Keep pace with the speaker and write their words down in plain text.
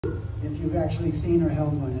if you've actually seen or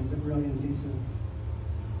held one. It's a brilliant piece of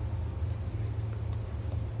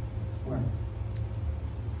work.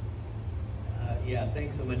 Yeah,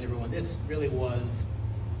 thanks so much, everyone. This really was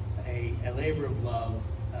a labor of love,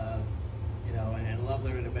 you know, and a love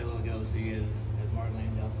letter to BELA LUGOSI, as Martin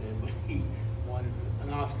Landau said when he won an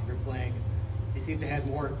Oscar for playing. He seemed to have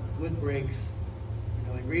more good breaks,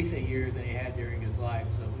 you know, in recent years than he had during his life.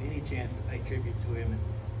 So any chance to pay tribute to him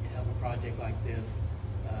and help a project like this,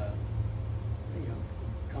 you know,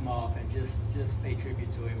 come off and just pay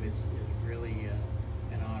tribute to him, it's really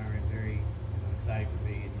an honor and very, you know, exciting for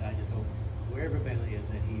me. So I just hope wherever BELA is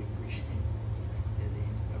that he appreciates and he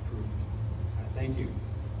approves. Thank you.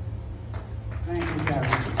 Thank you,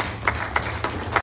 Kerry.